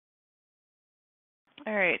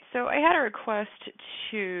All right, so I had a request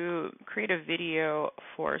to create a video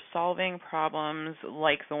for solving problems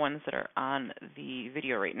like the ones that are on the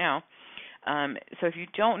video right now. So if you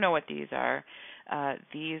don't know what these are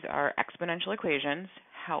exponential equations.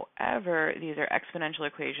 However, these are exponential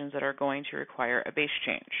equations that are going to require a base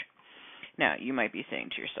change. Now, you might be saying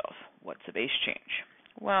to yourself, what's a base change?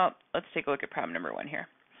 Well, let's take a look at problem number 1 here.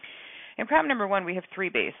 In problem number 1, we have 3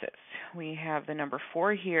 bases. We have the number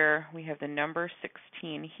 4 here, we have the number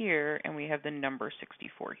 16 here, and we have the number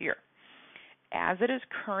 64 here. As it is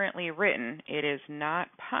currently written, it is not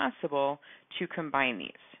possible to combine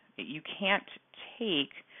these. You can't take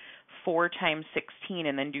 4 times 16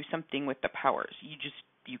 and then do something with the powers.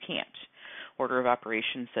 You can't. Order of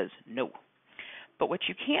operations says no. But what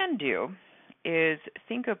you can do is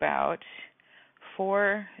think about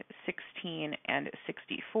 4, 16, and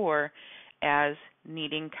 64 as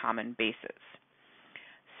needing common bases.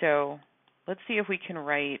 So let's see if we can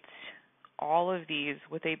write all of these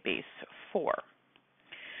with a base 4.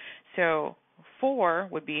 So 4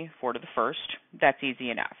 would be 4 to the first. That's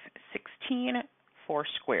easy enough. 16, 4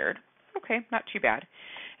 squared. Okay, not too bad.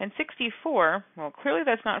 And 64, well, clearly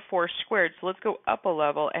that's not 4 squared, so let's go up a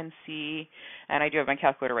level and see, and I do have my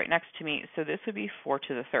calculator right next to me, so this would be 4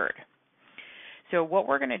 to the third. So what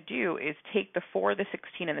we're going to do is take the 4, the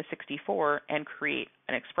 16, and the 64 and create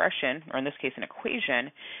an expression, or in this case an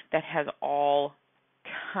equation, that has all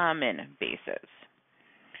common bases.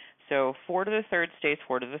 So 4 to the third stays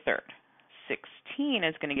 4 to the third. 16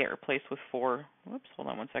 is going to get replaced with 4, whoops, hold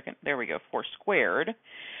on one second, there we go, 4 squared.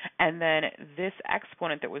 And then this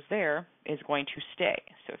exponent that was there is going to stay,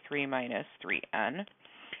 so 3 minus 3n.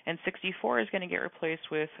 And 64 is going to get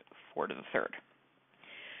replaced with 4 to the third.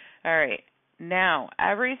 All right, now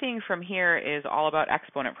everything from here is all about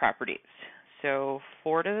exponent properties. So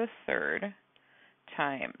 4 to the third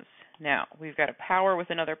times, now we've got a power with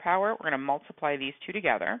another power, we're going to multiply these two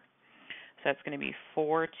together. So that's going to be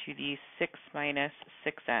 4 to the 6 minus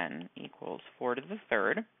 6n equals 4 to the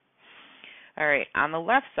third. All right, on the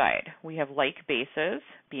left side, we have like bases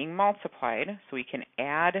being multiplied, so we can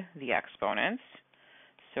add the exponents.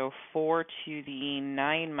 So 4 to the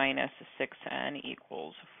 9 minus 6n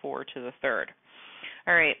equals 4 to the third.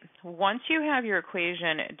 All right, once you have your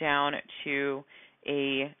equation down to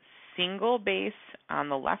a single base on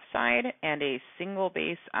the left side and a single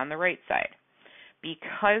base on the right side,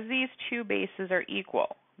 because these two bases are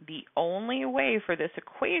equal, the only way for this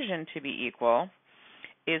equation to be equal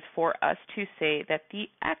is for us to say that the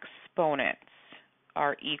exponents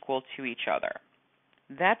are equal to each other.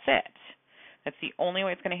 That's it. That's the only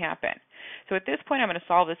way it's going to happen. So at this point, I'm going to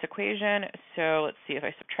solve this equation. So let's see if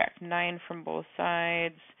I subtract 9 from both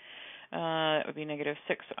sides. That would be negative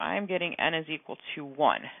 6. So I'm getting n is equal to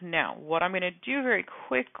 1. Now, what I'm going to do very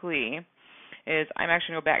quickly is I'm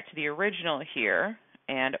actually going to go back to the original here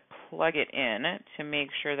and plug it in to make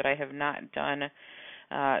sure that I have not done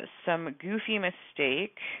some goofy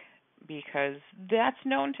mistake, because that's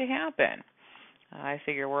known to happen. I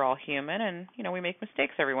figure we're all human and, we make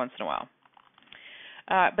mistakes every once in a while.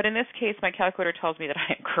 But in this case, my calculator tells me that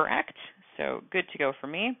I am correct, so good to go for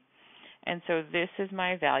me. And so this is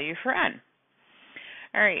my value for n.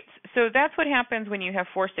 All right, so that's what happens when you have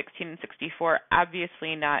 4, 16, and 64.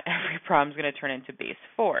 Obviously, not every problem is going to turn into base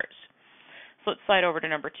 4s. So let's slide over to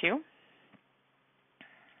number 2.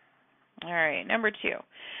 All right, number 2.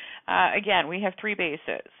 Again, we have 3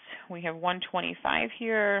 bases. We have 125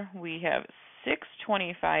 here, we have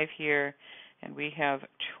 625 here, and we have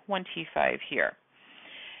 25 here.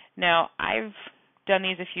 Now, I've done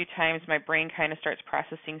these a few times. My brain kind of starts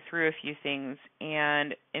processing through a few things,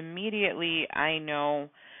 and immediately I know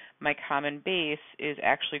my common base is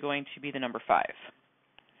actually going to be the number 5.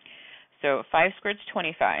 So 5 squared is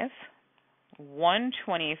 25.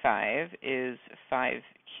 125 is 5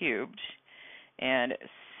 cubed, and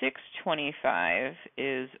 625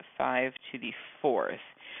 is 5 to the 4th.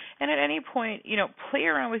 And at any point, play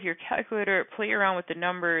around with your calculator, play around with the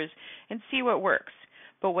numbers, and see what works.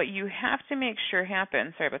 But what you have to make sure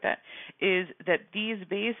happens, sorry about that, is that these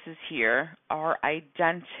bases here are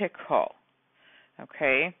identical.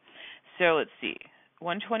 Okay? So let's see.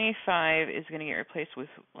 125 is going to get replaced with,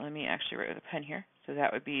 let me actually write with a pen here. So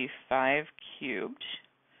that would be 5 cubed,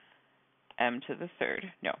 m to the third.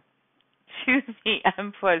 No, to the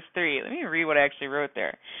m plus 3. Let me read what I actually wrote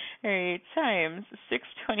there. All right, times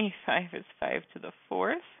 625 is 5 to the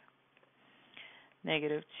 4th,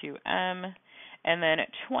 negative 2m. And then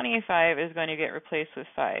 25 is going to get replaced with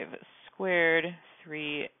 5 squared,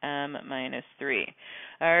 3m minus 3.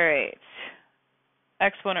 All right.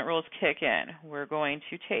 Exponent rules kick in. We're going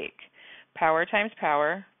to take power times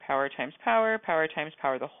power power times power, power times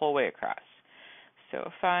power the whole way across. So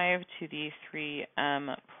 5 to the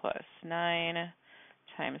 3m plus 9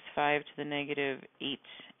 times 5 to the negative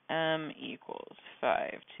 8m equals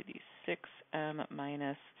 5 to the 6m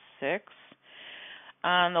minus 6.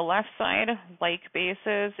 On the left side, like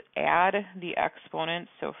bases, add the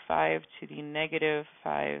exponents, so 5 to the negative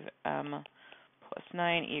 5m plus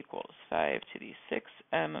 9 equals 5 to the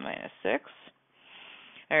 6m minus 6.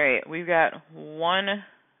 All right, we've got one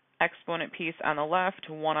exponent piece on the left,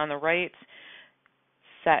 one on the right.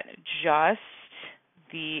 Set just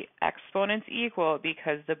the exponents equal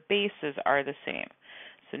because the bases are the same.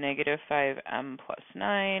 So negative 5m plus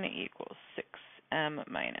 9 equals 6m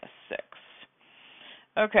minus 6.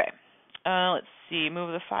 Okay, let's see.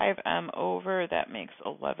 Move the 5m over, that makes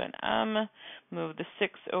 11m. Move the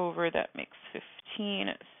 6 over, that makes 15.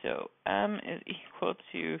 So m is equal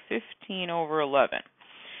to 15 over 11.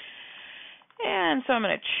 And so I'm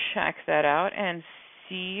going to check that out and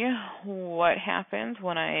see what happens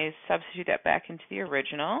when I substitute that back into the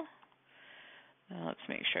original. Let's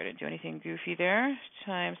make sure I didn't do anything goofy there.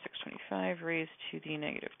 Times 625 raised to the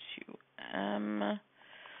negative 2m.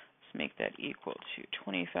 Let's make that equal to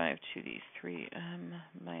 25 to the 3m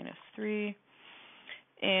minus 3.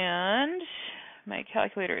 And my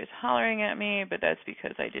calculator is hollering at me, but that's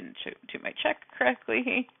because I didn't do my check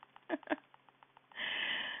correctly.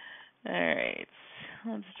 All right,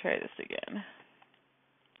 let's try this again.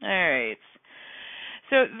 All right,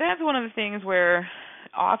 so that's one of the things where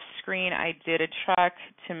off screen I did a check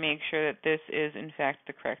to make sure that this is in fact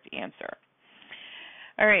the correct answer.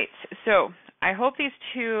 All right, so I hope these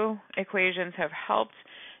two equations have helped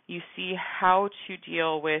you see how to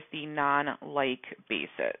deal with the non-like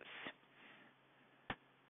bases.